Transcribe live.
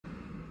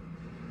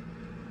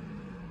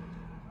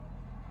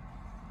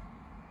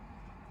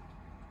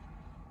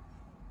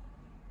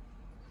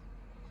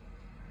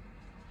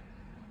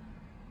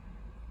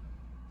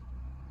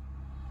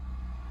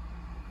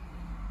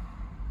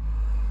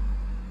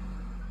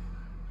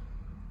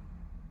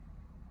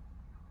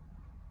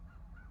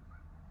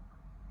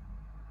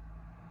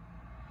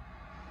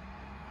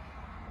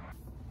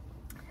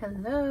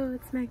Hello,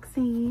 it's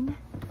Maxine.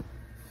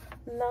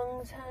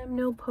 Long time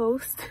no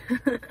post.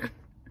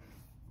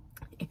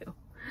 Ew.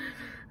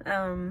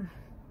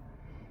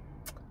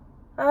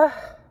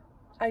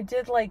 I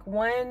did like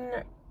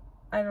one,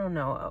 I don't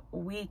know, a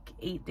week,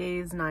 8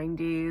 days, 9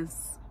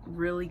 days,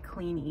 really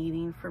clean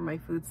eating for my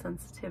food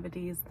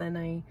sensitivities. Then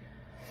I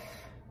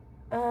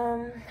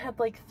had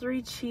like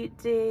 3 cheat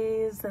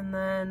days, and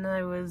then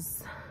I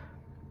was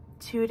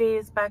 2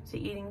 days back to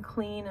eating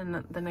clean,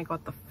 and then I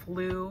got the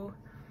flu.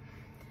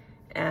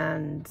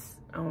 And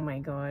oh my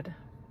god,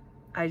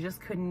 I just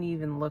couldn't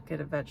even look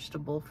at a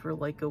vegetable for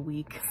like a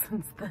week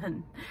since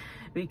then,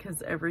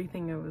 because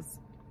everything I was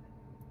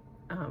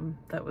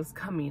that was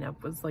coming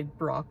up was like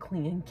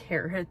broccoli and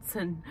carrots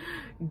and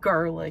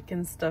garlic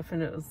and stuff,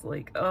 and it was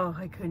like, oh,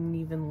 I couldn't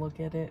even look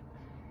at it.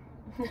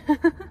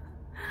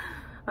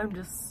 I'm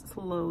just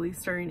slowly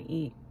starting to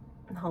eat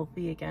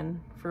healthy again.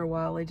 For a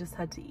while I just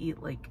had to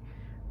eat like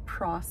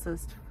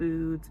processed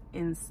foods,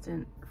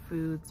 instant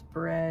foods,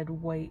 bread,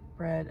 white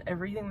bread,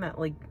 everything that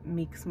like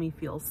makes me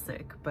feel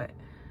sick, but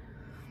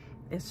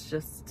it's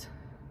just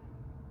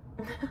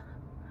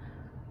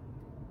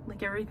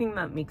like everything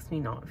that makes me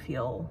not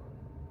feel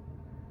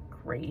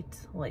great,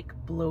 like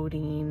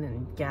bloating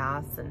and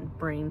gas and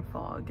brain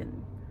fog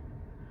and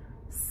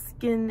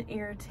skin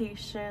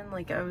irritation.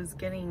 Like I was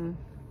getting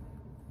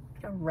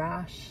a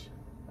rash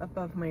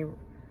above my,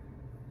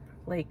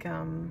 like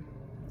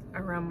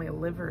around my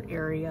liver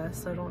area,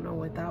 so I don't know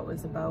what that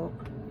was about,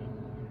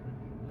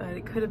 but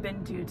it could have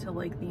been due to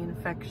like the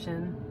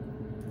infection,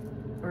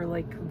 or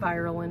like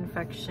viral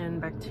infection,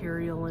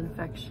 bacterial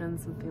infection,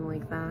 something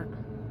like that.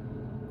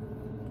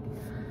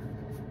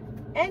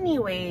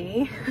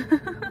 Anyway,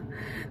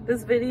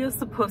 this video is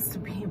supposed to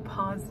be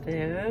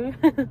positive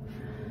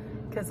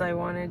because I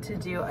wanted to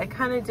do, I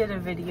kind of did a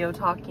video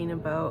talking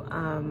about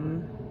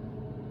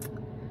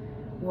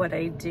what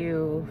I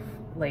do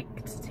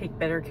like to take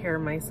better care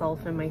of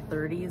myself in my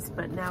 30s,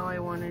 but now I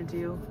want to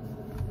do,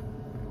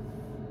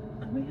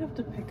 I might have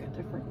to pick a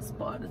different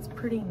spot. It's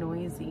pretty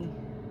noisy.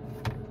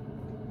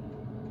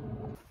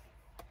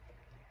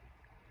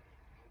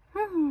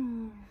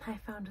 I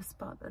found a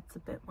spot that's a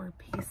bit more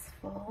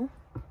peaceful.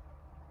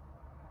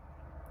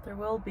 There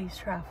will be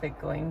traffic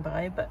going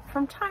by, but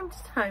from time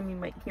to time you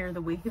might hear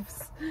the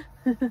waves.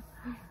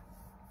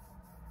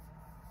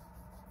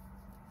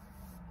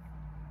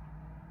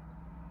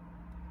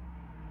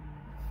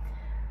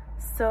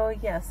 So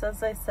yes,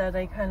 as I said,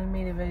 I kind of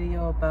made a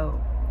video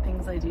about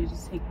things I do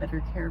to take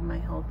better care of my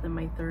health in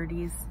my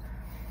 30s.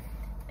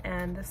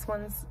 And this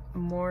one's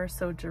more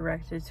so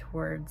directed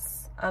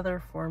towards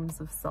other forms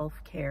of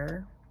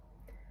self-care.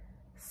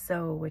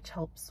 So, which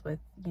helps with,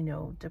 you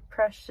know,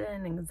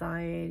 depression,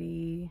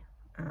 anxiety,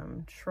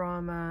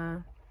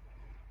 trauma.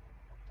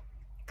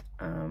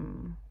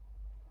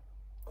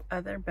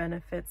 Other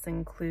benefits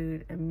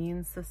include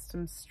immune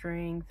system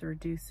strength,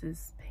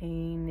 reduces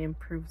pain,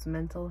 improves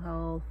mental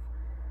health,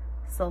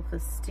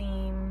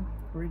 self-esteem,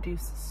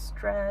 reduces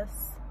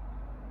stress.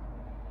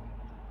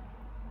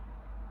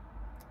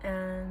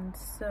 And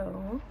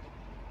so,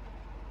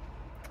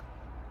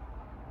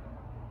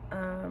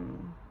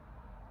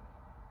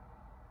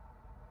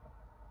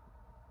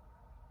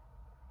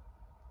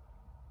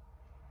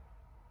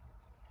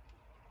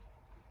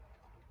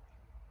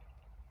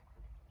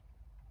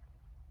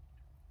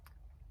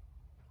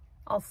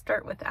 I'll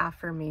start with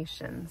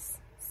affirmations.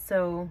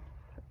 So,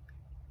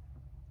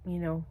 you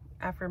know,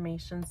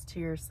 affirmations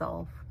to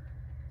yourself.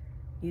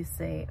 You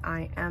say,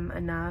 I am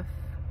enough,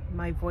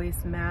 my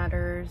voice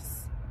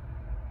matters,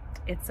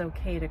 it's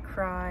okay to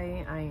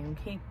cry, I am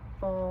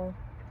capable,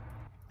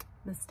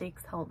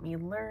 mistakes help me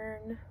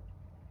learn,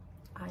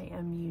 I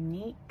am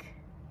unique,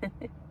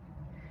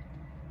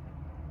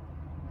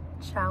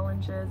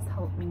 challenges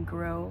help me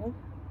grow,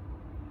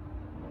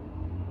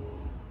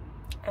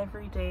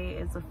 every day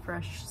is a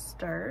fresh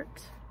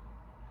start,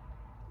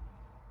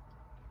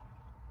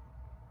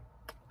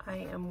 I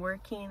am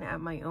working at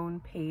my own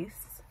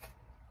pace,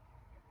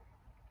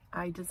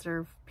 I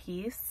deserve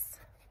peace,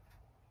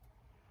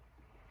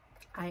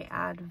 I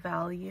add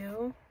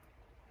value,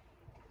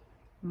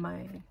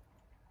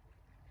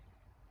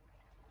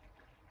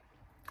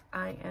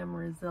 I am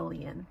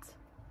resilient.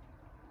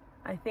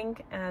 I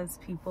think as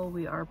people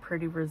we are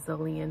pretty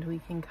resilient. We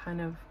can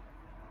kind of,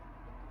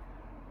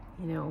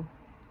 you know,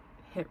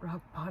 hit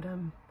rock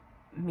bottom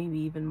maybe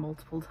even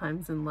multiple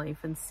times in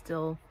life and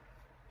still,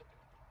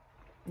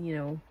 you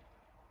know,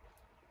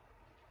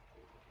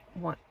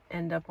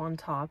 end up on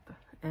top.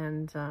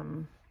 And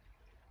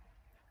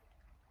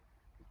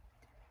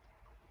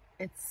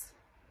it's,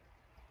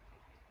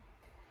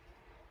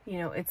 you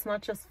know, it's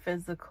not just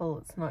physical,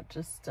 it's not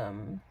just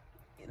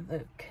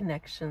the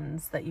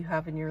connections that you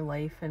have in your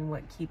life and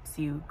what keeps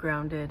you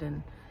grounded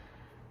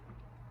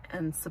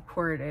and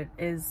supported.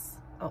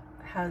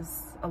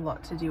 Has a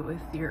lot to do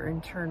with your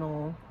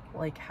internal,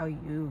 like how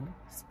you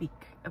speak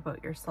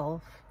about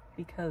yourself,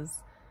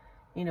 because,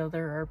 you know,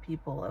 there are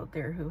people out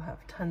there who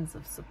have tons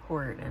of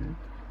support and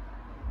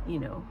you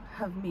know,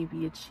 have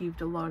maybe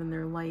achieved a lot in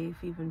their life,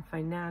 even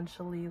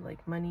financially,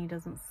 like money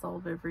doesn't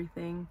solve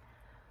everything,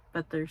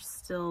 but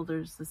there's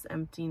this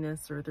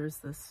emptiness, or there's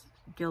this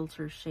guilt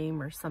or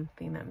shame or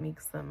something that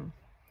makes them,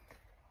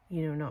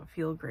 you know, not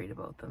feel great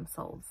about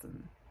themselves,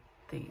 and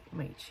they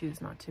might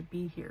choose not to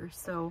be here.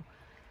 So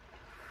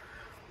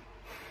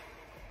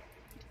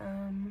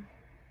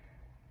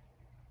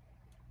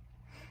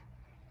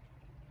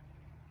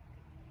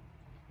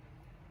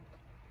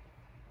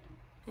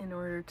in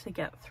order to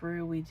get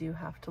through, we do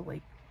have to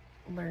like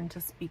learn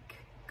to speak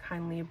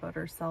kindly about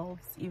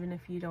ourselves, even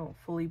if you don't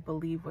fully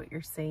believe what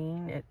you're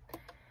saying. It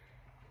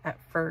at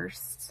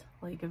first,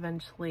 like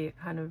eventually it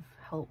kind of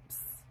helps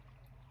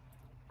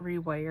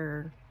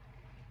rewire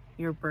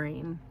your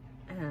brain.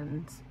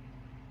 And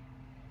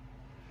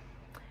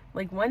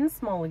like one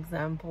small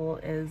example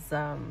is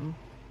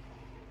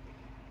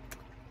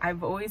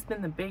I've always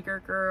been the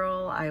bigger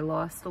girl. I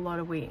lost a lot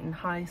of weight in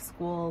high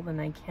school, then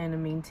I kind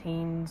of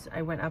maintained.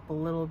 I went up a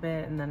little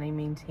bit and then I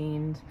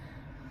maintained.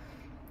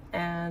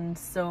 And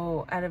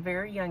so at a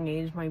very young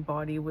age, my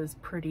body was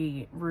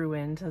pretty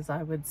ruined, as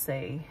I would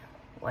say.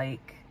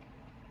 Like,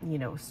 you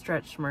know,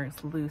 stretch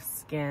marks, loose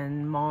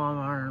skin, mom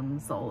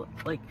arms, all,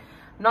 like,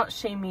 not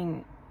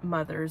shaming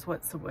mothers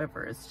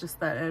whatsoever. It's just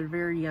that at a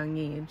very young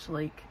age,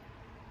 like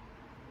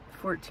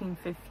 14,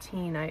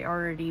 15, I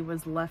already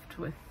was left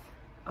with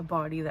a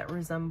body that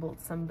resembled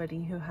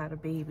somebody who had a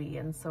baby,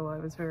 and so I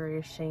was very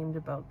ashamed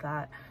about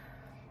that.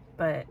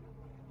 But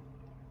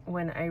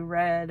when I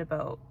read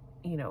about,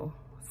 you know,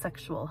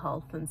 sexual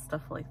health and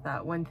stuff like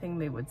that, one thing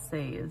they would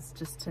say is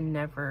just to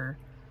never,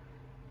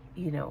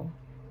 you know,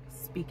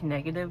 speak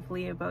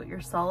negatively about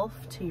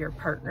yourself to your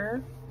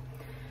partner.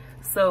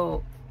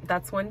 So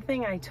that's one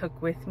thing I took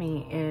with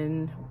me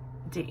in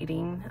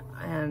dating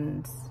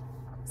and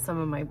some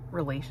of my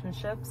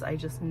relationships. I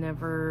just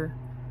never,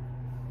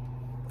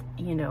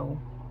 you know,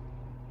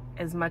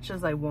 as much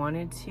as I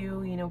wanted to,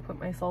 you know, put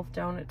myself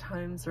down at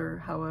times or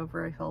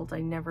however I felt,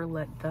 I never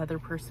let the other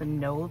person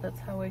know that's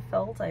how I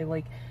felt. I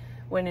like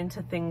went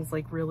into things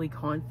like really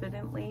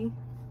confidently.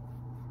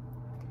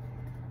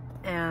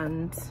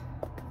 And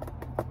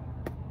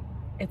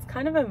it's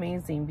kind of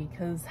amazing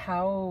because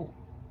how,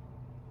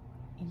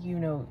 you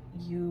know,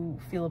 you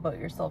feel about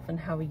yourself and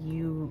how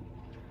you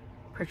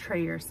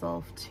portray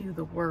yourself to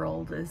the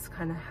world is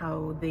kind of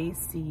how they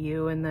see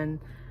you. And then,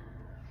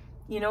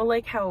 you know,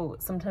 like how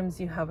sometimes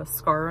you have a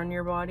scar on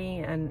your body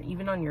and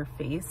even on your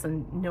face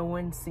and no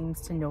one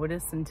seems to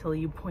notice until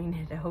you point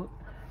it out.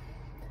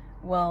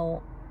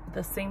 Well,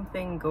 the same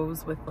thing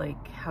goes with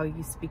like how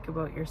you speak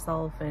about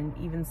yourself and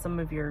even some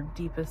of your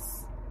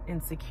deepest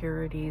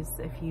insecurities.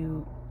 If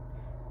you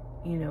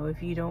know,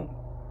 if you don't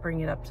bring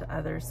it up to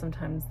others,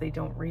 sometimes they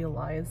don't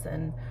realize.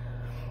 And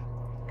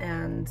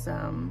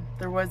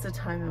there was a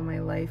time in my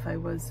life I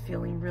was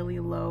feeling really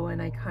low,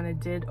 and I kind of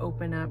did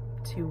open up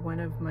to one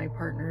of my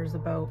partners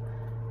about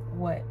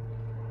what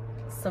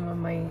some of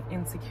my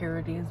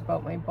insecurities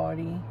about my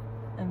body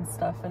and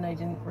stuff, and I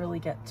didn't really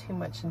get too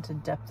much into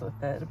depth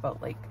with it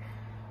about like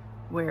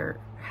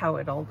how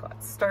it all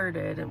got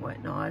started and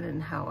whatnot,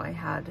 and how I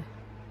had,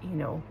 you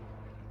know,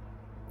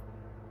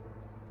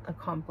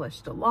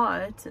 accomplished a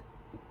lot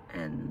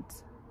and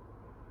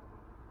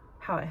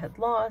how I had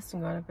lost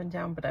and gone up and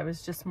down. But I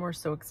was just more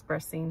so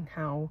expressing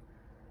how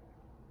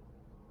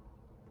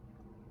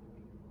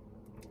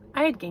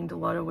I had gained a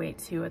lot of weight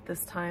too at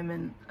this time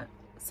and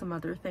some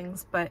other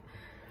things. But,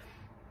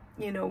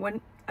 you know,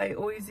 when I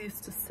always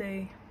used to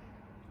say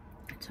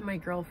to my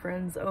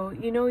girlfriends, oh,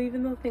 you know,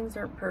 even though things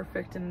aren't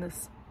perfect in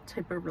this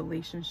type of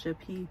relationship,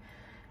 he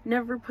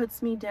never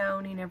puts me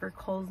down, he never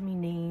calls me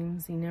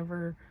names, he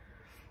never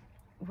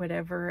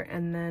whatever.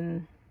 And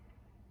then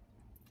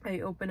I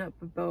open up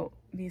about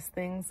these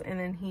things and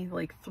then he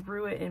like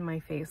threw it in my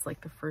face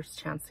like the first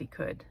chance he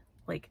could,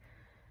 like,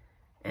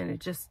 and it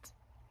just,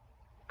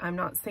 I'm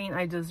not saying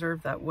I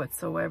deserve that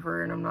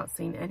whatsoever, and I'm not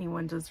saying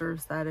anyone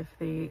deserves that if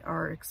they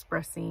are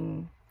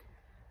expressing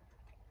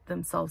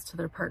themselves to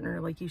their partner.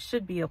 Like, you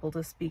should be able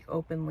to speak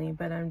openly,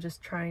 but I'm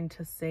just trying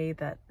to say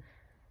that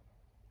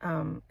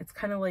it's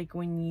kind of like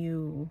when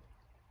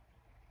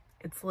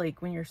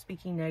you're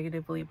speaking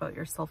negatively about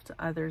yourself to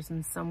others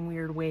in some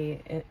weird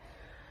way,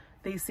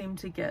 they seem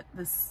to get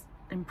this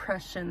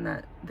impression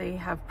that they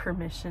have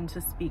permission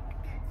to speak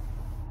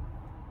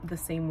the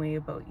same way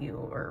about you,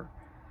 or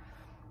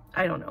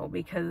I don't know,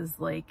 because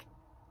like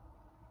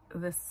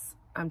this,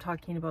 I'm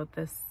talking about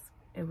this,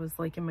 it was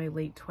like in my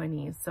late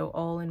 20s, so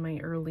all in my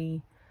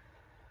early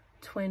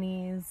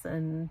 20s,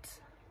 and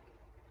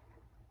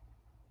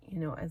you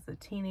know, as a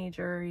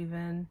teenager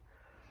even,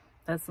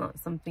 that's not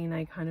something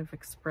I kind of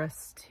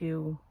express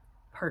to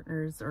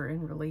partners or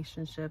in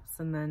relationships.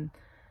 And then,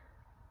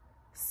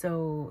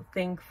 so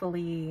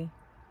thankfully,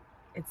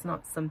 it's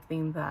not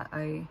something that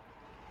I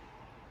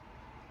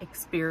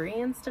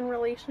experienced in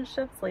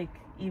relationships. Like,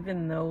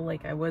 even though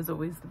like I was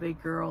always the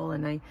big girl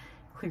and I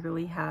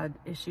clearly had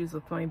issues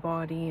with my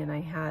body, and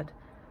I had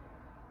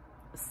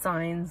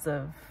signs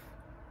of,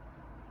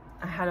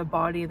 I had a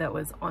body that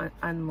was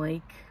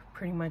unlike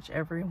pretty much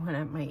everyone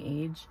at my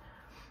age.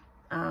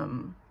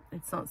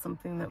 It's not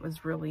something that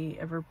was really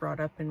ever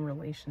brought up in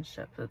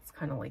relationships. It's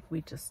kind of like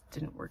we just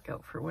didn't work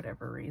out for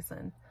whatever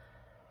reason.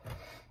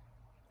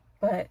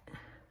 But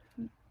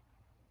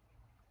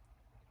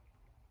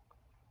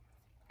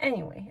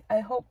anyway, I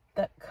hope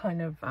that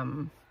kind of,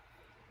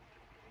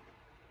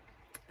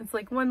 it's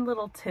like one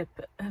little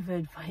tip of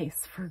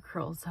advice for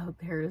girls out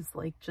there is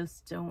like,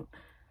 just don't,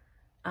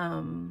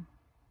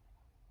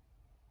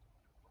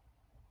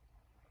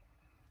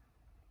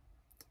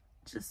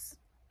 just,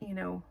 you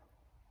know,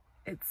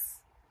 it's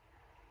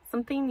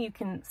something you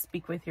can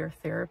speak with your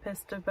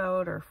therapist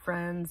about, or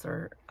friends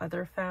or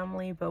other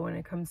family, but when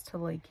it comes to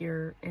like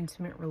your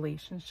intimate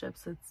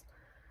relationships, it's,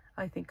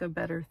 I think, a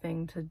better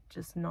thing to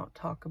just not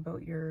talk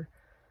about your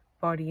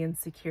body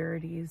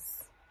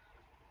insecurities.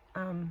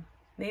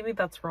 Maybe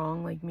that's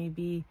wrong, like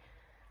maybe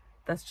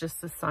that's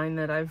just a sign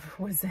that I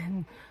was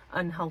in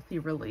unhealthy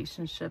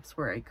relationships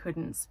where I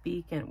couldn't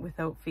speak and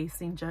without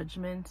facing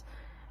judgment,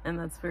 and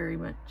that's very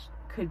much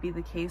could be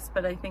the case.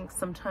 But I think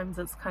sometimes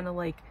it's kind of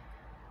like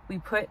we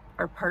put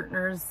our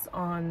partners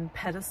on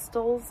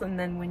pedestals, and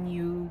then when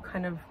you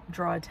kind of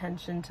draw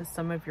attention to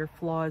some of your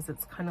flaws,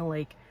 it's kind of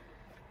like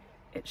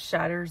it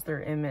shatters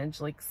their image.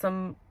 Like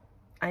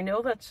I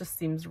know that just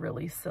seems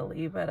really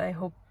silly, but I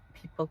hope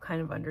people kind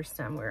of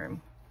understand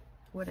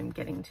what I'm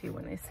getting to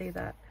when I say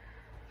that.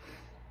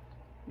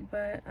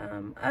 But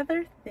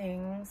other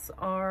things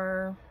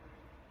are,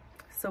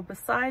 so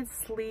besides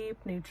sleep,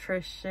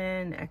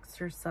 nutrition,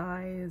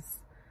 exercise,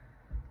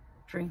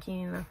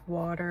 drinking enough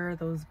water,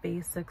 those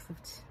basics of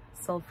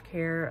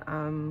self-care,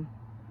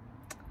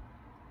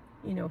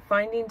 you know,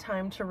 finding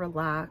time to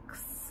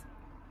relax,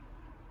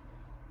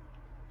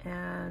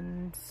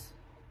 and,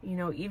 you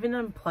know, even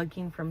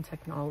unplugging from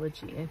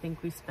technology. I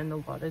think we spend a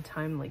lot of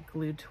time like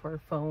glued to our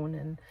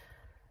phone,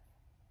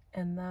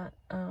 and that,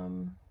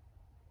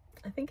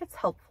 I think it's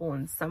helpful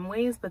in some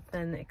ways, but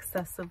then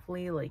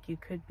excessively, like you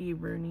could be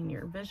ruining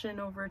your vision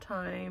over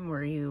time,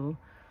 or you,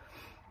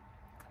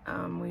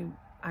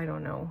 I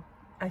don't know.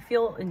 I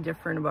feel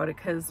indifferent about it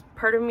because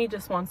part of me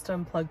just wants to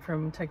unplug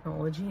from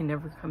technology and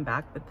never come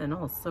back, but then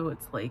also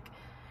it's like,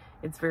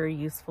 it's very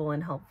useful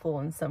and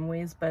helpful in some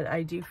ways, but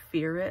I do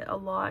fear it a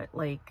lot,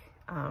 like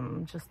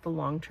just the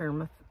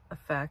long-term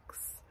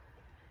effects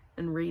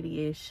and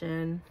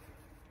radiation.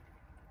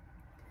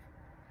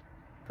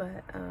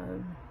 But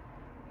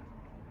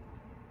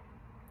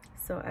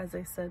so as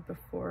I said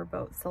before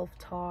about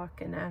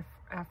self-talk and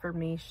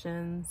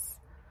affirmations,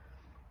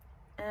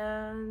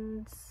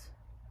 and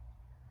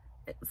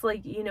it's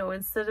like, you know,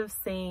 instead of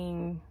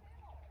saying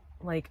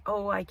like,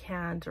 oh, I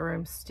can't, or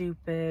I'm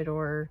stupid,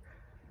 or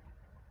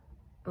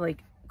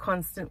like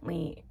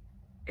constantly,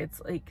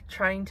 it's like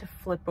trying to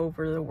flip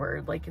over the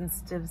word. Like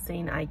instead of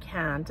saying I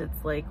can't,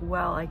 it's like,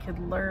 well, I could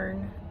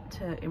learn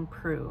to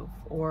improve,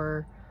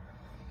 or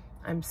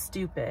I'm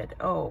stupid.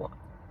 Oh,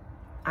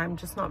 I'm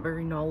just not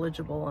very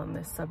knowledgeable on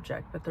this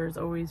subject, but there's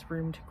always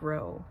room to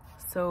grow.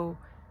 So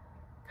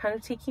kind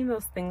of taking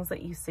those things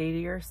that you say to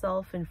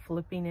yourself and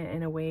flipping it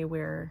in a way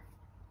where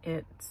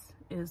it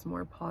is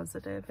more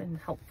positive and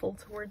helpful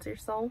towards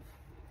yourself.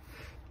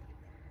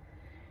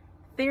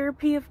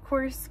 Therapy, of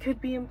course,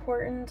 could be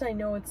important. I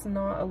know it's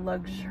not a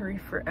luxury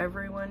for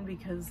everyone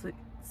because it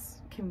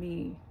can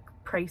be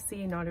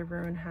pricey. Not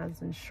everyone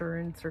has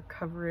insurance or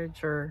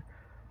coverage, or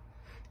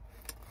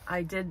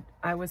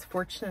I was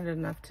fortunate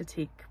enough to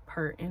take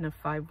part in a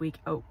 5-week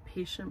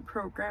outpatient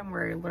program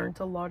where I learned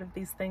a lot of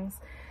these things.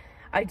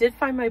 I did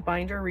find my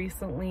binder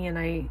recently, and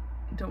I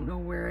don't know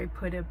where I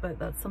put it, but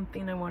that's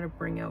something I want to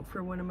bring out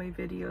for one of my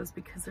videos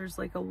because there's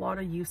like a lot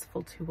of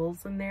useful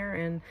tools in there,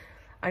 and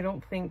I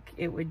don't think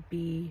it would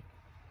be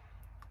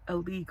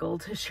illegal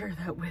to share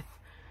that with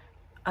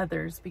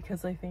others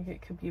because I think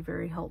it could be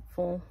very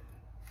helpful.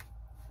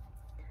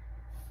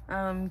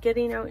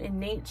 Getting out in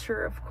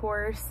nature, of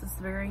course, is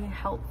very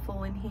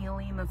helpful and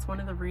healing. That's one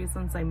of the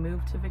reasons I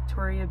moved to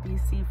Victoria,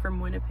 BC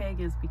from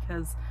Winnipeg, is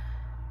because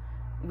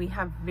we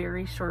have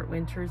very short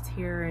winters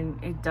here,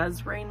 and it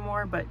does rain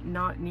more, but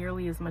not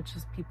nearly as much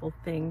as people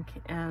think.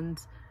 And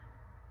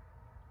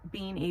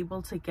being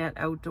able to get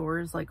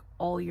outdoors like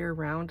all year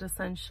round,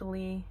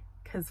 essentially,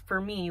 because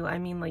for me, I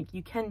mean, like,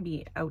 you can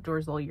be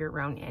outdoors all year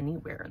round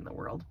anywhere in the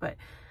world, but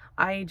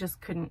I just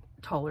couldn't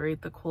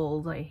tolerate the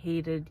cold. I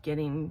hated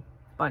getting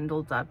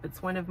bundled up.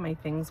 It's one of my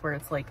things where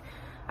it's like,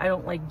 I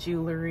don't like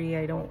jewelry.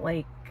 I don't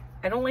like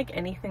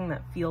anything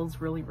that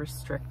feels really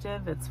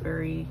restrictive. It's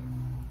very,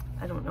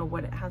 I don't know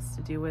what it has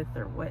to do with,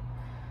 or what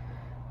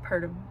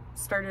part of,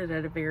 started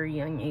at a very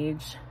young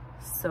age.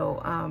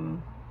 So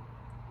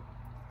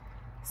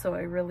so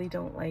I really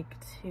don't like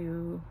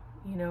to,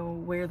 you know,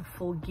 wear the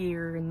full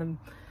gear and the,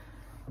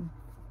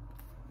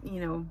 you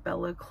know,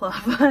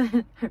 balaclava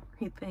and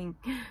everything.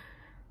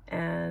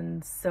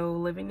 And so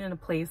living in a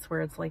place where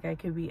it's like I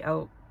could be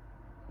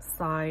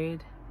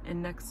outside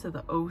and next to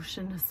the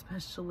ocean,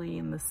 especially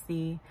in the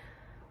sea,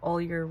 all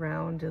year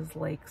round is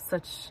like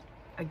such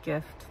a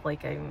gift.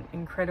 Like, I'm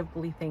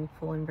incredibly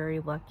thankful and very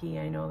lucky.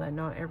 I know that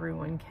not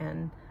everyone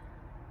can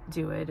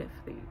do it if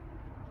they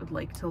would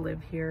like to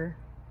live here.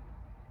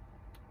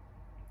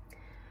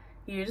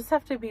 You just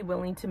have to be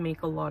willing to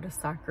make a lot of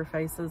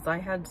sacrifices. I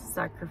had to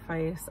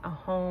sacrifice a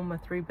home, a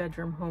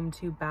 3-bedroom home,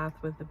 2-bath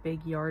with a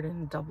big yard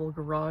and a double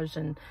garage,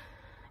 and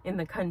in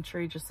the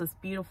country, just this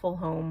beautiful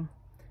home.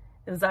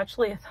 It was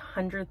actually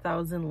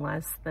 $100,000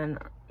 less than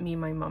me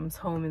and my mom's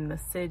home in the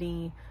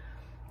city,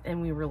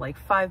 and we were like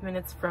 5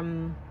 minutes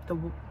from the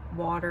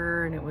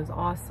water, and it was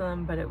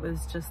awesome. But it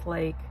was just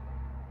like,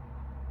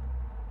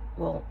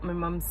 well, my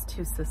mom's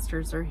 2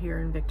 sisters are here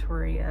in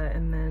Victoria,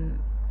 and then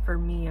for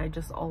me, I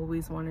just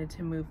always wanted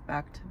to move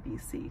back to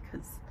BC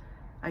because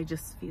I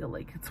just feel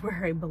like it's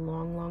where I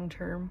belong long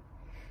term.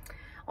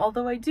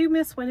 Although I do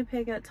miss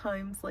Winnipeg at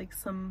times, like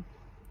some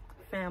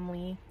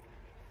family,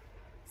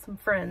 some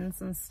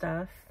friends and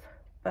stuff.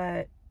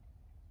 But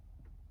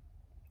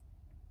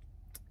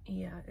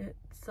yeah,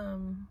 it's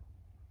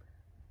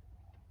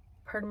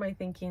part of my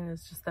thinking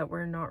is just that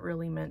we're not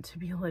really meant to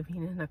be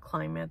living in a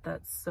climate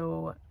that's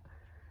so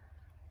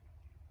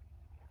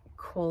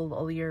cold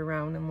all year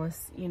round,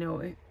 unless, you know,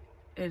 it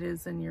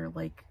is in your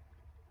like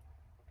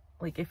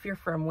if you're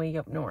from way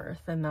up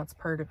north and that's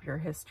part of your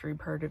history,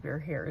 part of your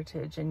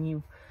heritage, and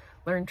you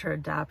learn to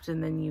adapt,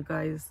 and then you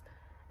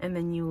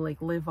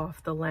like live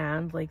off the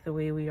land like the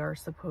way we are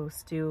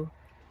supposed to,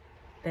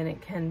 then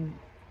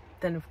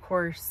of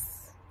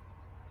course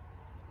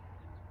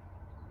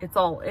it's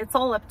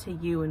all up to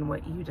you and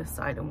what you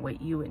decide and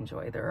what you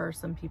enjoy. There are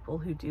some people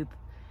who do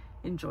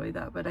enjoy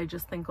that, but I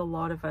just think a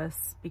lot of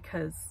us,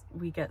 because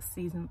we get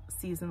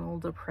seasonal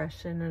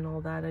depression and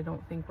all that, I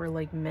don't think we're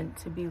like meant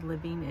to be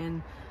living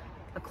in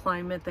a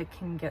climate that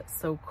can get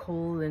so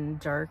cold and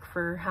dark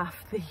for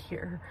half the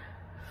year.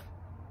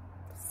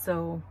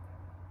 So,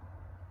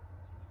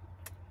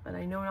 but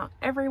I know not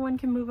everyone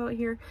can move out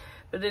here,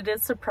 but it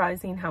is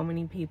surprising how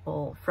many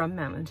people from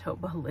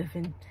Manitoba live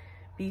in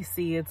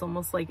BC. It's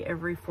almost like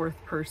every 4th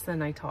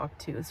person I talk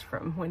to is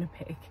from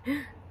Winnipeg.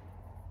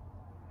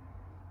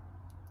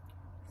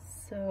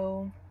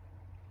 So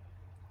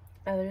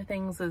other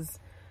things is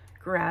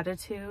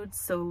gratitude.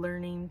 So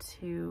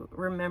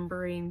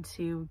remembering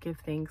to give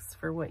thanks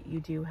for what you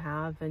do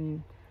have,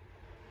 and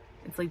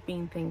it's like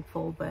being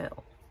thankful, but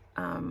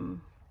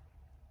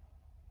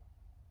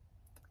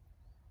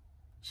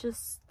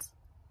just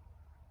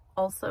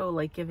also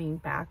like giving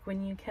back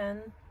when you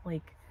can.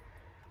 Like,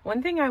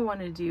 one thing I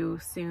want to do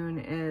soon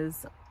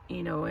is,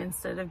 you know,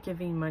 instead of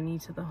giving money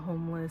to the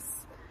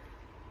homeless,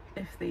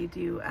 if they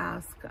do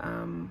ask,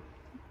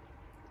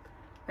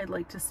 I'd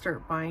like to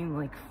start buying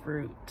like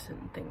fruit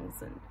and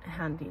things and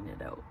handing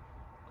it out.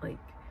 Like,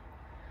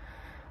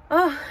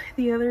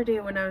 the other day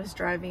when I was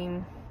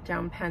driving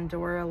down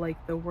Pandora,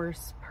 like the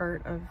worst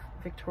part of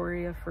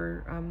Victoria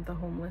for the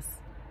homeless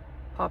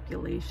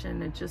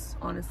population, it just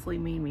honestly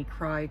made me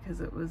cry,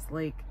 because it was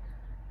like,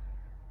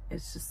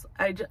 it's just,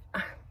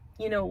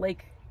 you know,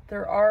 like,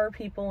 there are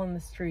people in the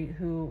street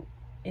who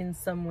in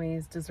some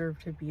ways deserve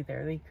to be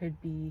there. They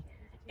could be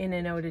in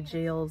and out of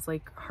jails,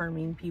 like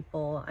harming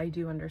people. I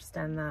do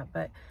understand that,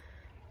 but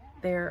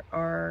there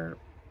are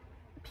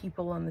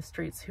people on the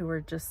streets who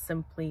are just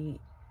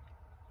simply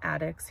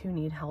addicts who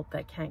need help,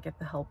 that can't get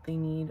the help they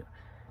need.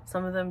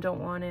 Some of them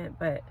don't want it,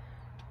 but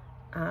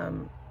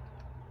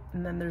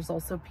and then there's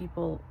also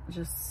people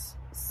just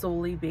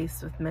solely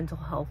based with mental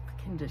health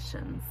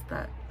conditions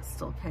that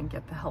still can't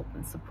get the help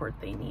and support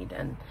they need,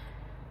 and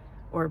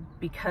or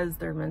because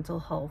their mental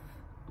health,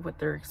 what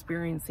they're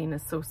experiencing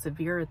is so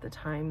severe at the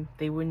time,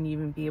 they wouldn't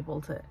even be able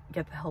to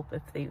get the help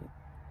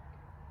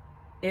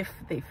if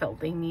they felt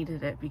they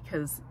needed it,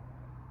 because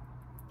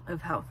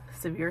of how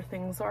severe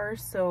things are.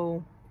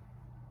 So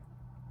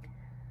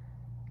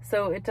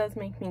it does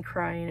make me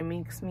cry, and it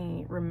makes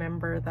me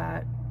remember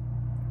that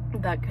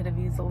could have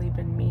easily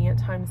been me at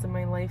times in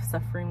my life,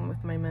 suffering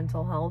with my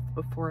mental health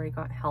before I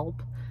got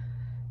help.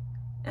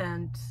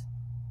 And,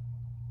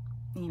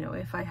 you know,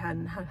 if I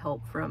hadn't had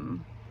help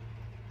from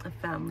a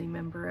family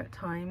member at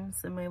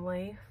times in my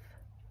life.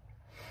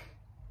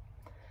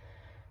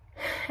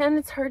 And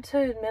it's hard to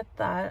admit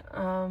that,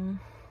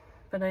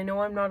 but I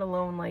know I'm not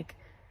alone. Like,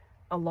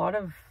 a lot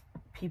of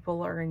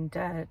people are in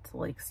debt,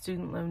 like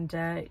student loan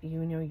debt, you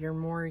know, your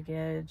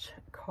mortgage,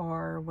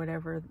 car,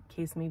 whatever the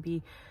case may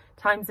be.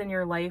 Times in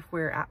your life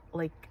where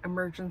like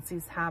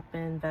emergencies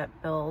happen,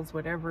 vet bills,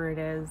 whatever it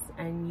is,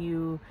 and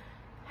you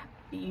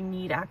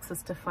need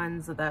access to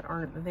funds that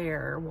aren't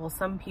there. Well,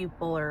 some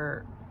people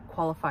are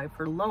qualified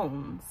for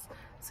loans,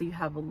 so you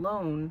have a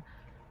loan,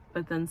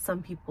 but then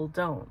some people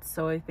don't.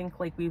 So I think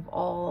like we've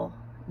all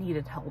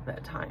needed help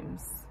at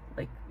times.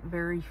 Like,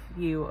 very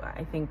few,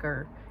 I think,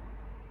 are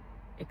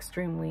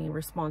extremely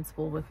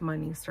responsible with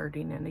money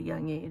starting at a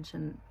young age,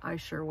 and I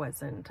sure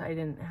wasn't. I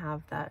didn't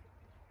have that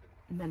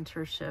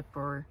mentorship,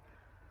 or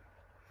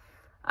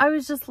I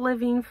was just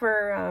living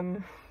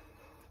for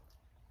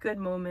good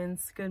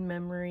moments, good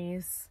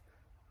memories,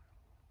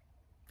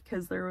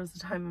 because there was a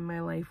time in my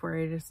life where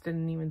I just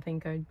didn't even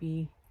think I'd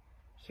be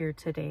here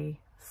today.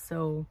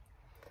 So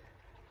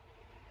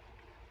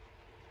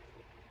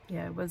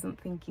yeah, I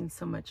wasn't thinking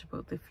so much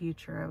about the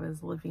future. I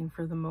was living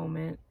for the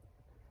moment.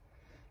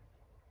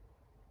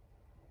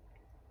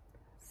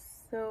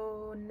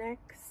 So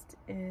next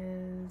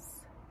is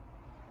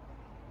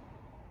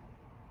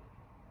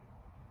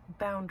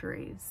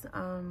boundaries.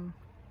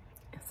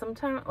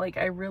 Sometimes, like,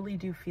 I really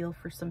do feel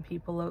for some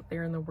people out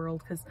there in the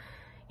world, because,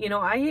 you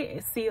know, I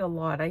see a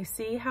lot. I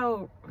see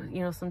how, you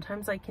know,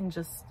 sometimes I can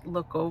just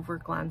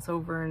glance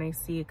over, and I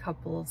see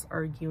couples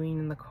arguing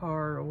in the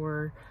car,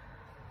 or,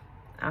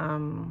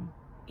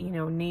 you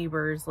know,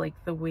 neighbors, like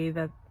the way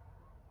that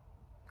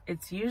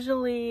it's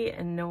usually,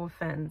 and no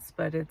offense,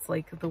 but it's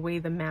like the way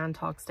the man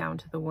talks down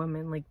to the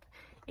woman. Like,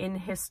 in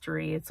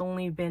history, it's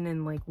only been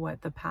in like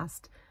what, the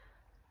past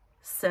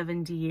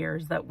 70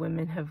 years that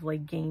women have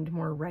like gained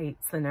more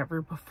rights than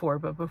ever before.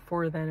 But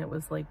before then, it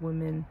was like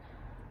women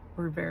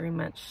were very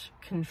much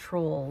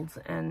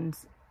controlled, and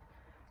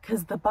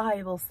because the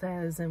Bible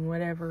says, and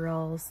whatever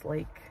else,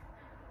 like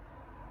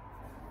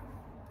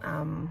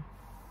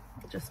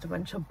just a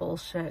bunch of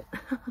bullshit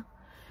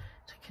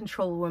to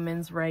control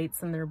women's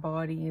rights and their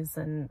bodies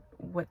and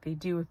what they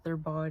do with their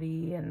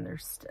body. And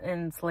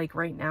it's like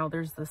right now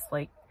there's this,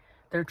 like,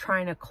 they're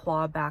trying to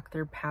claw back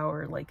their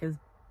power like as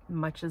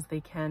much as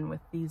they can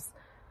with these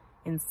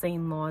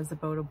insane laws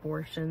about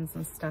abortions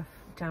and stuff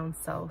down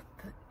south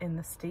in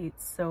the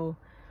States. So,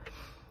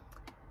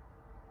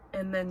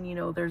 and then, you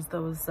know, there's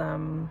those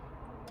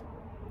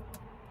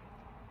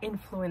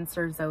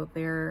influencers out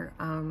there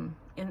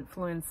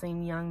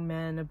influencing young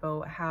men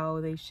about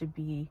how they should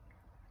be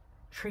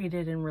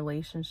treated in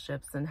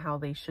relationships, and how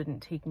they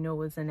shouldn't take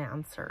no as an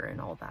answer,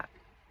 and all that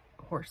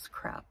horse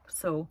crap.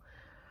 So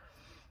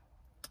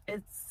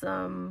it's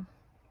kind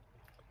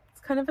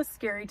of a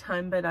scary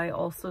time, but I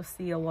also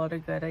see a lot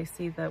of good. I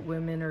see that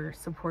women are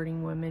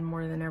supporting women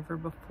more than ever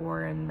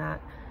before, and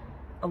that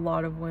a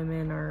lot of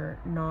women are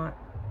not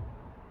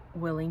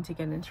willing to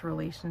get into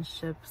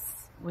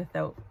relationships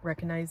without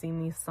recognizing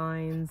these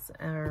signs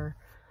or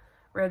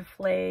red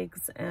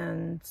flags.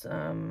 And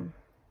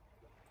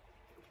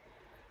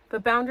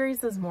but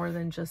boundaries is more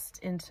than just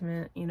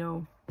intimate, you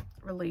know,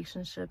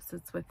 relationships.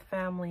 It's with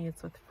family,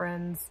 it's with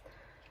friends.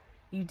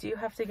 You do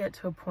have to get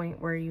to a point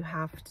where you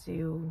have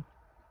to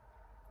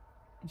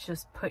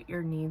just put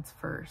your needs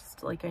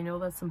first. Like, I know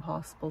that's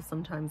impossible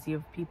sometimes. You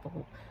have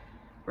people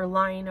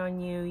relying on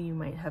you, you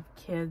might have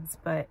kids,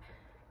 but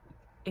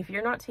if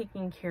you're not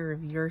taking care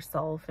of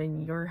yourself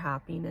and your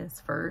happiness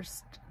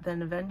first,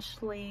 then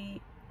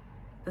eventually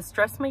the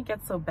stress might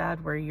get so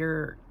bad where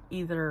you're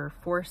either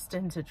forced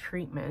into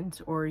treatment,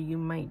 or you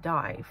might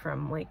die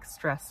from like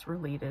stress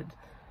related,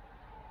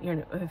 you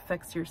know, it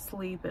affects your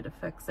sleep, it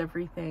affects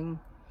everything.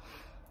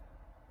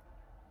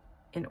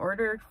 In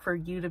order for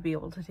you to be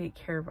able to take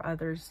care of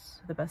others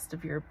to the best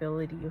of your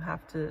ability, you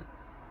have to,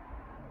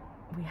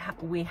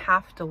 we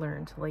have to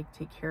learn to like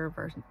take care of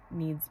our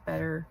needs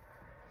better.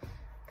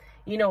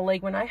 You know,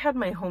 like when I had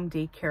my home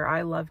daycare,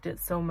 I loved it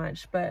so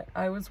much, but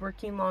I was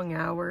working long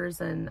hours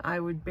and I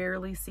would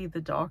barely see the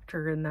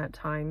doctor in that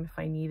time if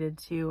I needed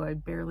to.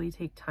 I'd barely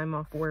take time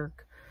off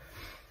work.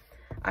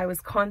 I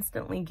was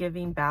constantly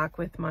giving back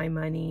with my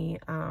money,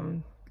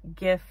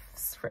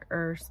 gifts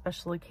for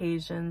special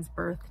occasions,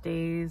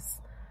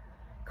 birthdays,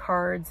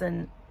 cards,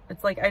 and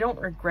it's like I don't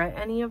regret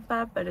any of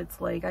that, but it's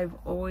like I've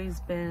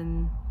always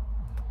been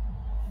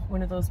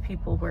one of those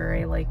people where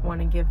I like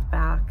want to give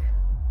back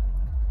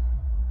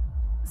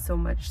so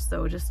much,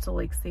 so just to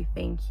like say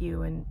thank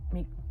you and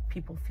make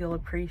people feel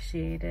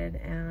appreciated.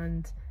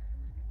 And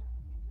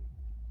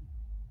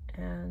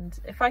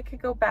if I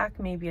could go back,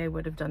 maybe I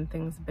would have done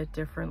things a bit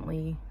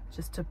differently,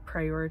 just to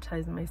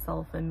prioritize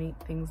myself and make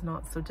things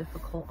not so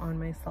difficult on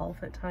myself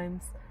at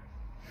times.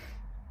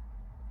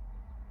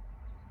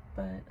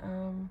 But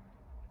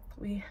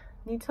we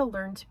need to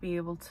learn to be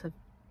able to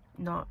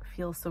not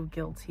feel so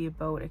guilty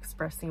about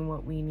expressing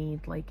what we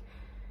need. Like,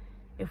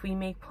 if we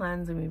make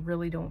plans and we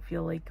really don't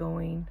feel like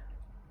going.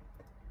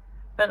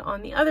 But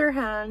on the other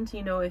hand,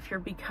 you know, if you're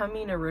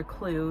becoming a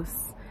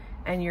recluse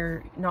and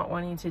you're not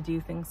wanting to do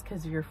things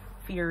because you're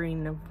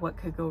fearing of what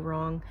could go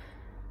wrong,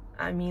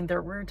 I mean,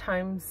 there were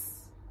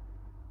times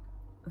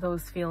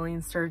those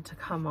feelings started to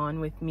come on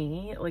with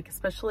me, like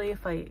especially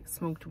if I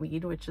smoked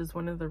weed, which is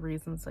one of the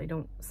reasons I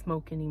don't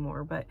smoke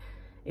anymore. But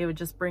it would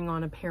just bring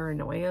on a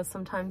paranoia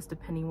sometimes,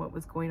 depending what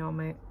was going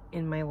on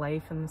in my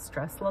life and the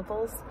stress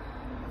levels.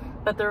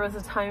 But there was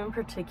a time in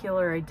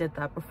particular I did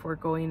that before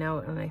going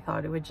out, and I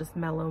thought it would just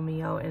mellow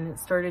me out, and it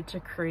started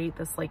to create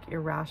this like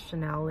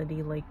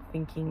irrationality, like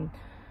thinking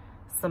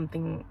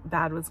something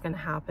bad was going to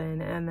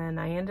happen. And then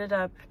I ended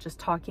up just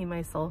talking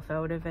myself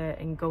out of it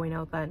and going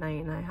out that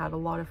night, and I had a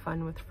lot of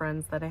fun with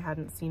friends that I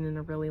hadn't seen in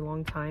a really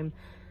long time.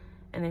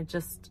 And it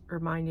just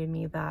reminded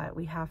me that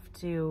we have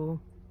to,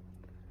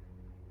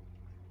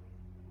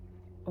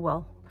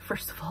 well,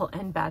 first of all,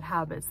 end bad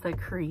habits that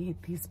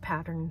create these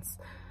patterns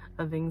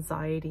of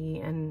anxiety,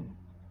 and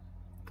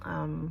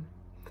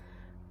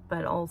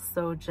but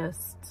also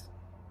just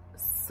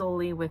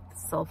solely with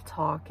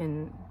self-talk,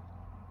 and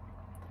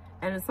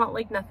it's not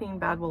like nothing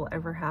bad will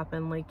ever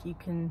happen. Like, you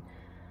can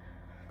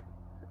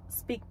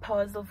speak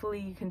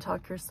positively, you can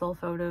talk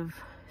yourself out of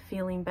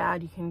feeling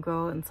bad, you can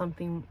go and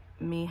something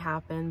may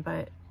happen,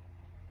 but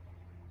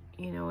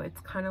you know, it's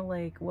kind of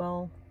like,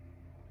 well,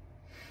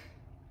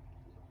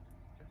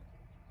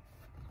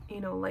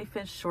 you know, life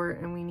is short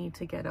and we need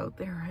to get out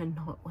there and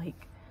not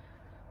like,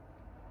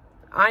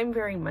 I'm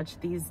very much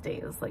these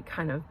days like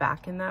kind of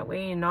back in that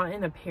way, and not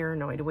in a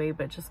paranoid way,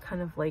 but just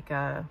kind of like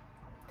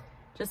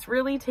just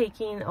really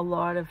taking a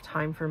lot of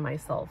time for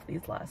myself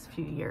these last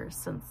few years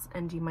since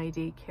ending my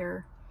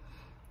daycare,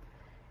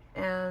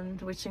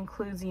 and which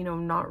includes, you know,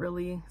 not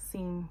really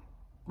seeing,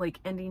 like,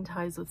 ending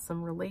ties with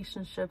some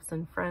relationships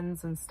and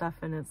friends and stuff.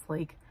 And it's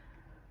like,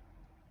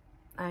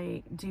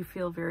 I do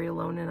feel very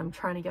alone, and I'm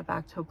trying to get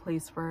back to a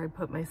place where I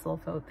put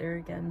myself out there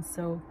again.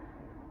 So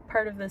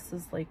part of this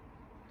is like,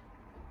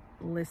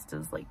 list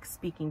is like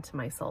speaking to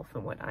myself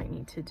and what I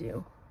need to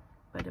do,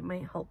 but it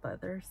might help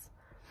others.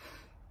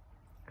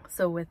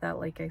 So with that,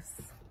 like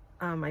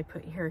I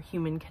put here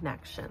human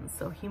connection.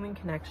 So human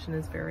connection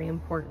is very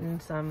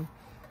important.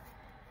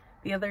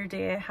 The other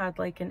day I had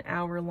like an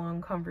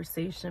hour-long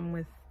conversation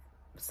with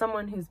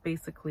someone who's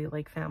basically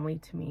like family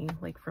to me,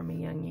 like from a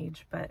young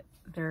age, but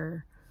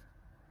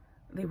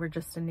they were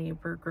just a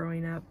neighbor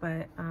growing up.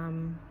 But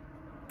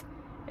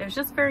it was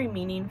just very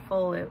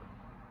meaningful.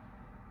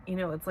 You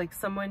know, it's like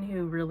someone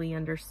who really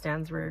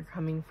understands where you're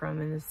coming from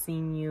and has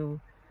seen you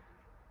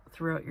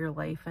throughout your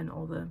life and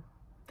all the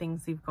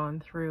things you've gone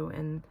through.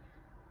 And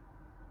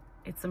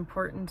it's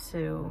important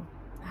to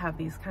have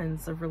these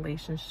kinds of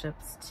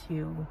relationships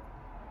to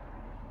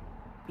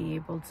be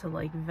able to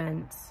like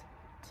vent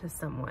to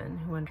someone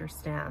who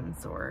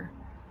understands. Or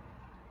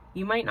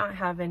you might not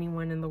have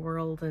anyone in the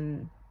world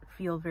and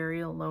feel very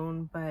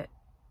alone, but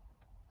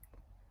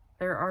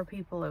there are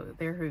people out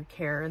there who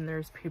care, and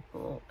there's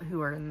people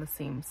who are in the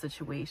same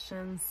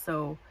situation.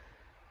 So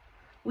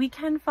we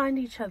can find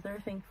each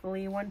other,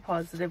 thankfully. One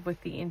positive with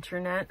the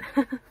internet.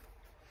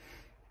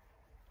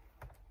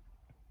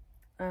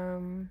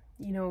 You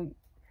know,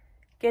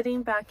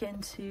 getting back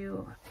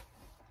into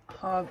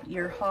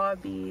your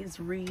hobbies,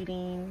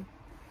 reading,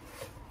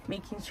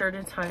 making sure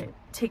to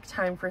take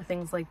time for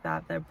things like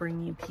that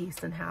bring you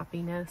peace and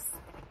happiness,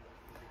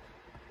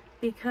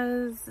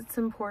 because it's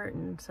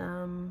important.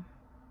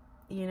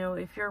 You know,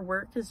 if your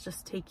work is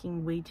just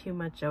taking way too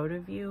much out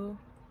of you,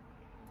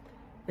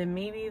 then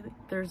maybe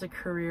there's a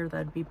career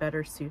that'd be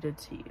better suited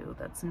to you.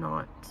 That's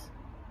not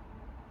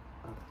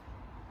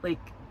like,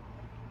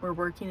 we're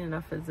working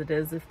enough as it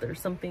is. If there's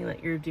something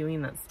that you're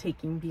doing that's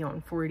taking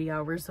beyond 40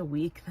 hours a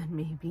week, then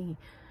maybe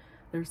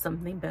there's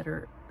something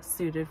better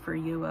suited for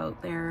you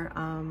out there.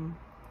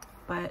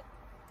 But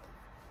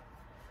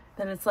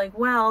then it's like,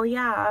 well,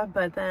 yeah,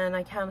 but then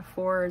I can't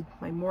afford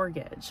my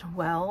mortgage.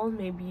 Well,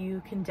 maybe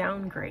you can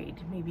downgrade.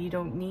 Maybe you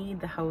don't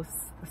need the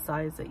house the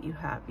size that you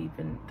have,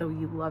 even though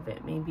you love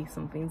it. Maybe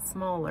something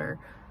smaller.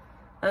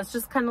 That's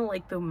just kind of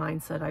like the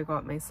mindset I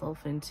got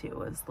myself into,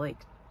 was like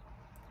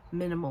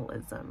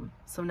minimalism.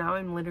 So now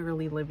I'm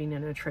literally living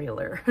in a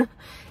trailer.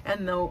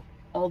 And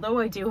although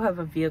I do have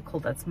a vehicle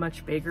that's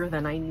much bigger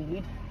than I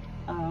need,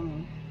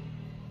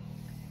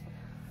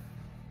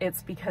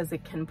 it's because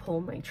it can pull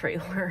my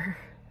trailer.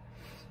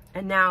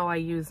 And now I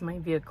use my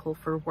vehicle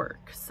for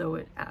work, so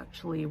it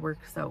actually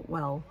works out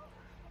well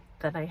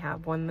that I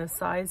have one this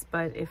size.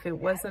 But if it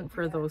wasn't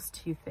for those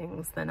two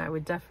things, then I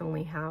would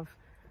definitely have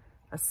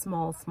a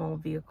small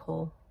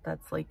vehicle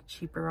that's like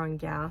cheaper on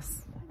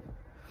gas.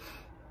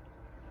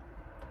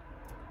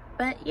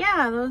 But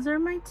yeah, those are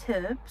my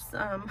tips.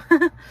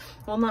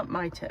 Well, not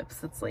my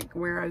tips. It's like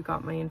where I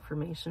got my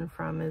information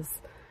from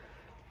is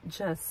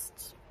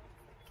just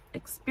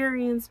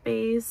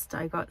experience-based.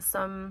 I got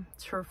some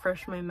to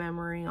refresh my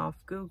memory off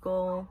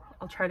Google.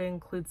 I'll try to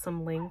include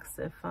some links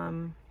if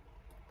I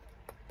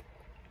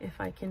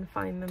can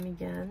find them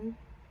again.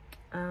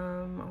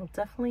 I'll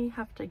definitely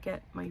have to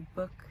get my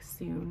book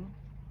soon,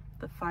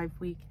 the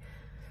 5-week.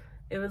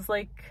 It was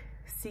like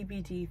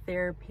CBD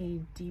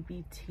therapy,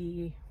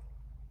 DBT.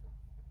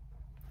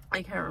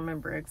 I can't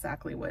remember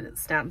exactly what it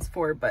stands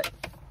for, but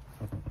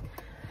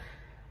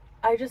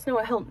I just know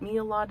it helped me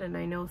a lot, and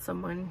I know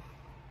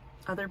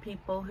other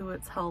people who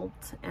it's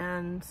helped,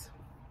 and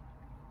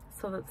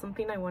so that's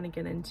something I want to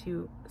get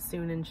into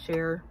soon and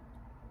share.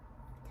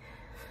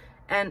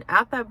 And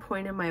at that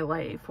point in my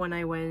life, when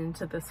I went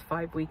into this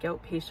 5-week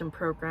outpatient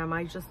program,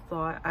 I just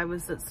thought I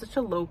was at such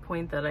a low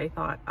point that I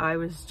thought I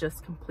was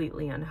just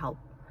completely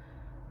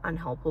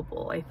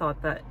unhelpable. I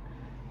thought that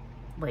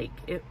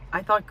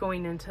I thought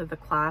going into the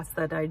class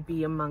that I'd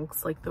be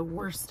amongst like the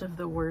worst of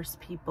the worst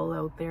people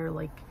out there.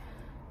 Like,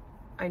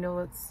 I know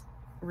it's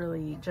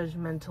really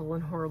judgmental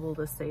and horrible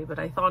to say, but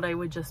I thought I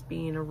would just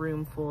be in a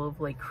room full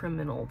of like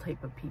criminal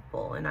type of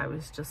people. And I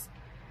was just,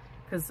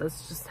 because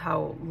that's just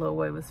how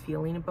low I was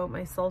feeling about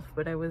myself.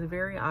 But it was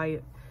very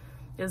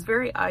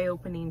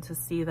eye-opening to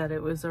see that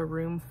it was a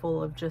room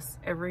full of just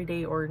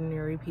everyday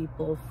ordinary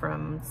people,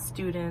 from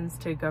students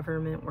to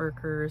government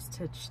workers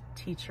to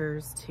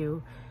teachers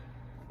to,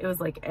 it was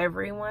like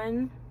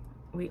everyone.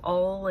 We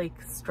all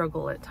like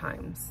struggle at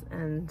times,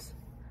 and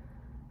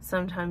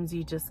sometimes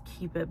you just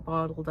keep it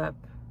bottled up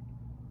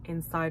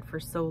inside for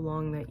so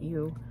long that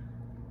you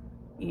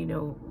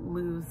know,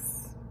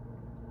 lose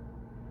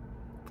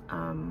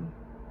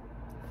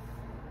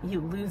you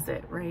lose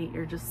it, right?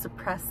 You're just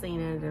suppressing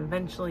it, and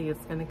eventually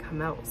it's going to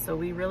come out. So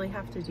we really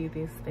have to do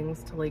these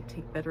things to like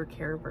take better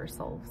care of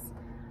ourselves.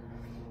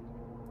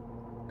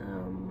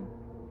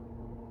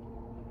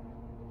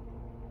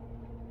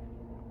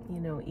 You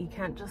know, you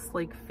can't just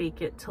like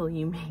fake it till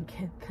you make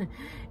it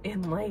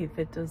in life.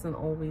 It doesn't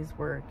always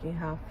work. You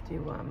have to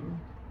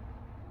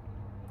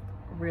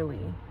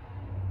really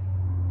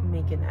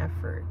make an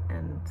effort,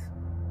 and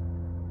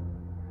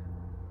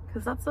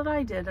because that's what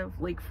I did. Of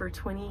like for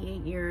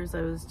 28 years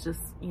I was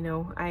just, you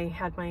know, I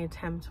had my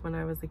attempt when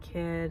I was a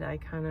kid. I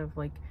kind of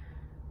like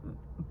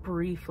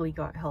briefly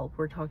got help.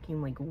 We're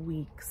talking like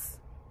weeks,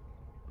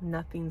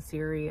 nothing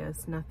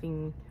serious,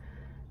 nothing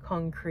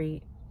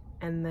concrete,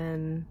 and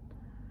then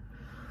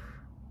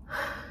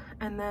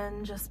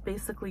just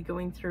basically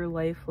going through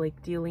life,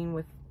 like dealing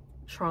with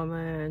trauma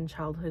and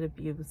childhood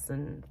abuse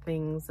and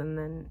things, and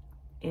then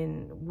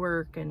in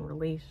work and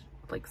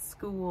like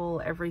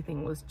school,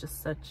 everything was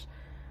just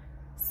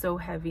so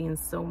heavy and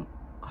so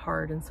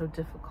hard and so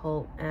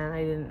difficult, and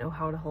I didn't know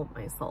how to help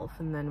myself.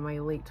 And then in my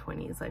late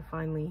 20s I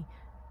finally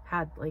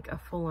had like a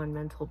full-on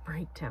mental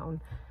breakdown,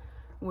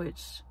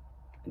 which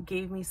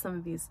gave me some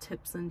of these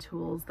tips and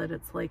tools that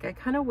it's like I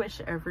kind of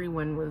wish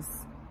everyone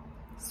was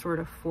sort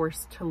of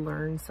forced to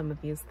learn some of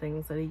these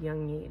things at a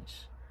young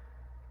age.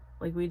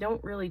 Like we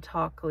don't really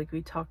talk, like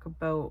we talk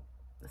about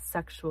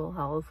sexual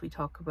health, we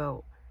talk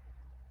about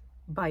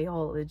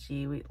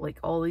biology, we like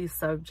all these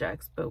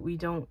subjects, but we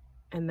don't,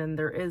 and then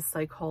there is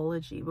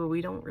psychology, but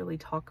we don't really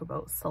talk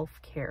about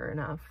self-care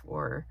enough,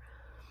 or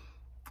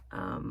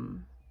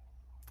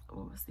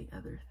what was the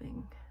other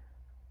thing?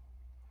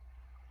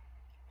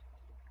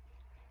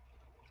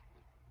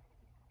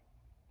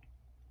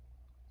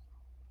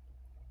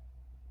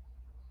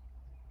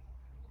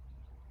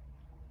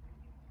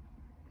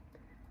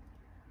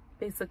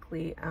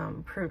 Basically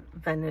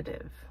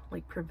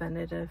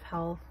preventative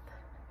health,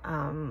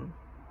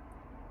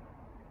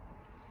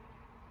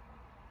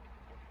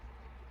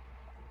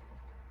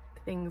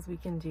 things we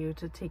can do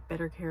to take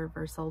better care of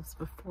ourselves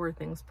before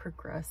things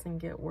progress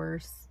and get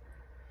worse.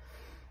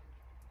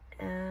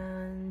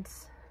 And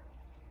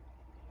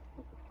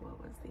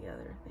what was the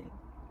other thing?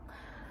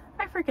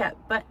 I forget,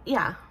 but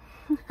yeah.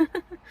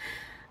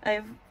 I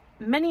have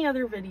many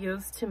other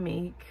videos to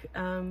make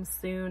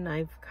soon.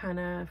 I've kind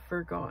of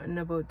forgotten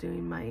about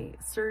doing my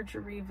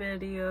surgery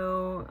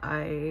video.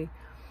 I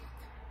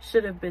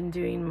should have been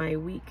doing my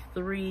week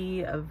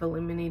 3 of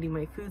eliminating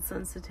my food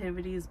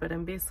sensitivities, but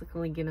I'm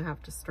basically gonna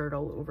have to start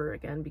all over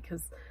again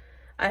because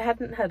I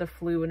hadn't had a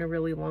flu in a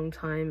really long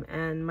time,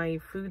 and my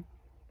food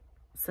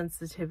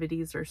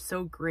sensitivities are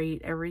so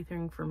great.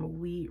 Everything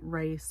from wheat,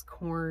 rice,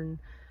 corn,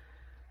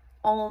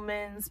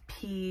 almonds,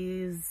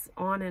 peas,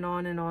 on and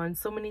on and on.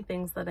 So many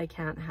things that I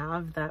can't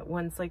have, that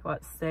once I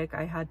got sick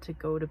I had to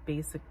go to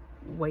basic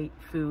white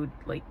food,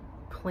 like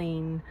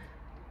plain.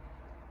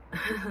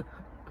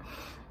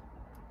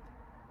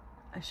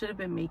 I should have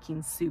been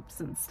making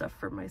soups and stuff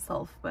for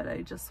myself, but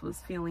I just was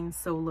feeling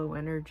so low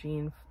energy,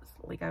 and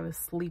like I was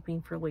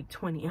sleeping for like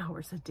 20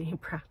 hours a day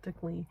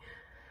practically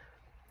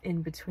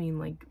in between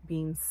like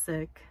being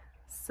sick.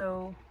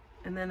 So,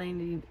 and then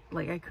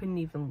I couldn't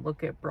even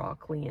look at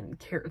broccoli and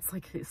carrots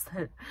like I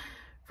said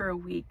for a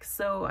week.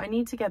 So I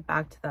need to get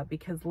back to that,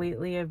 because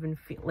lately I've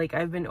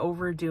been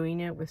overdoing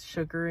it with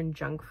sugar and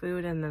junk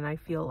food, and then I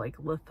feel like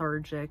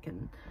lethargic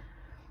and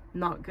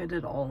not good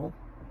at all.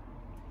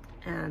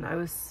 And I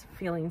was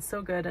feeling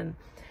so good, and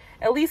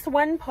at least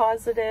one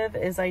positive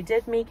is I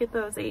did make it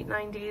those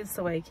 8-9 days,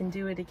 so I can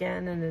do it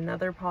again. And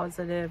another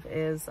positive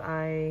is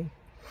I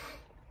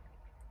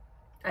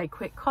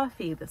quit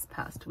coffee this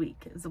past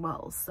week as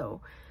well.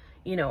 So,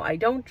 you know, I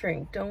don't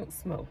drink, don't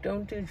smoke,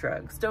 don't do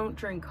drugs, don't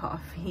drink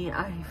coffee.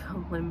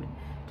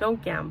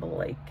 Don't gamble,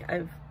 like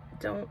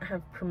don't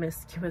have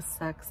promiscuous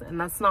sex, and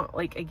that's not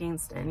like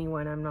against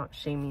anyone. I'm not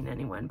shaming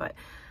anyone, but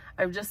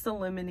I've just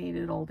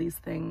eliminated all these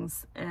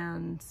things,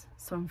 and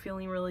so I'm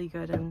feeling really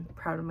good and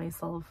proud of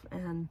myself,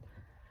 and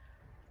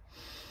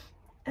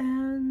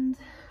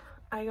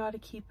I gotta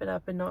keep it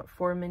up and not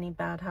form any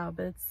bad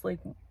habits. Like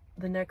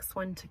the next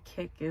one to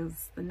kick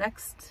is, the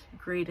next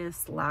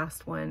greatest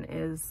last one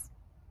is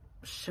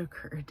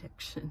sugar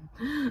addiction.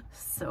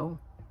 So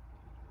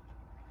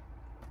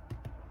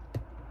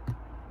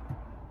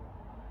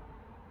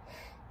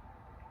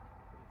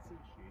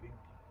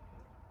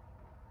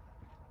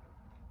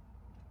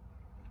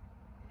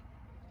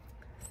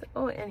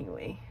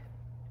anyway,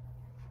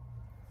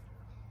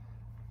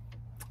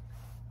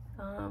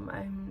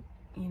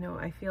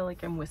 I feel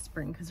like I'm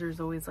whispering because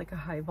there's always like a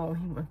high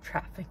volume of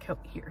traffic out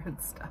here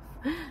and stuff.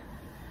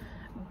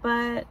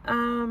 But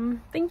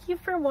thank you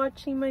for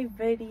watching my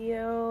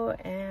video,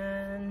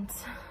 and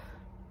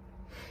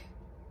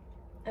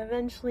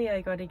eventually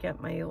I got to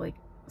get my like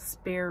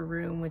spare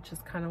room, which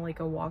is kind of like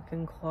a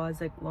walk-in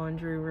closet,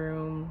 laundry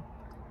room,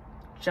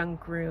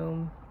 junk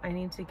room. I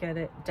need to get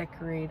it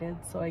decorated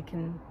so I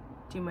can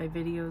do my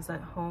videos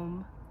at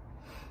home.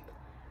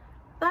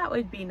 That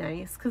would be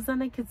nice, because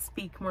then I could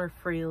speak more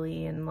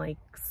freely and like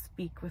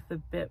speak with a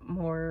bit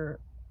more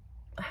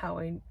how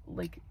I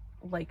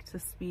like to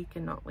speak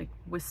and not like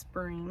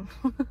whispering.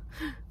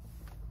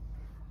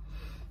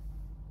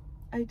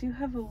 I do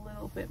have a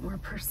little bit more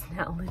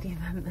personality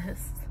than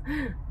this.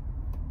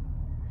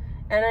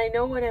 And I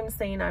know what I'm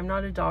saying. I'm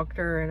not a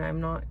doctor and I'm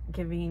not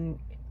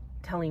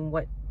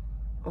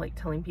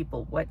telling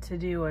people what to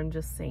do. I'm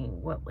just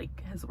saying what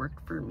like has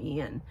worked for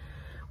me and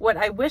what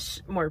I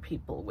wish more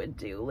people would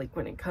do, like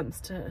when it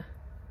comes to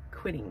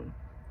quitting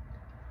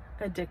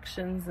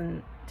addictions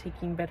and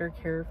taking better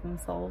care of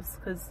themselves.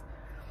 Because,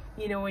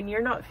 you know, when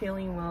you're not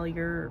feeling well,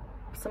 you're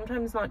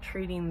sometimes not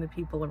treating the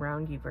people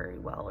around you very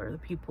well, or the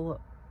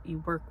people you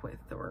work with,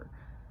 or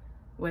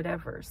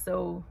whatever.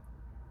 So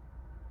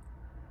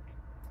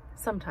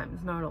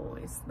sometimes, not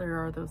always, there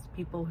are those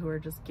people who are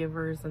just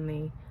givers and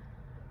they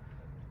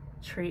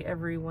treat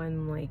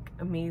everyone like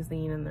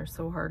amazing and they're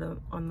so hard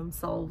on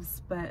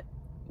themselves. But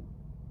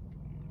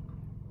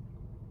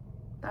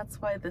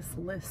that's why this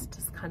list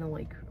is kind of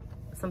like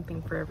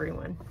something for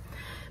everyone.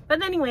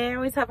 But anyway, I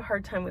always have a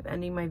hard time with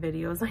ending my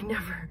videos. I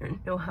never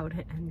know how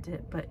to end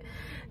it. But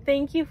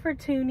thank you for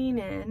tuning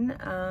in.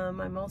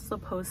 I'm also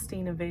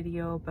posting a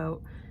video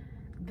about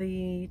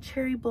the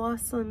cherry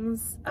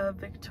blossoms of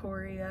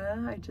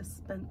Victoria. I just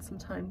spent some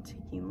time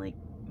taking like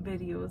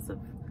videos of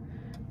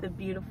the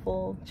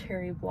beautiful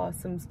cherry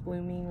blossoms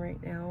blooming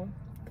right now,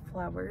 the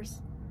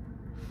flowers.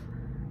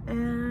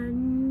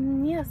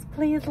 And yes,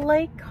 please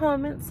like,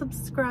 comment,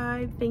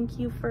 subscribe. Thank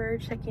you for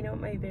checking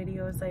out my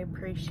videos. I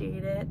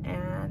appreciate it,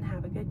 and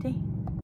have a good day.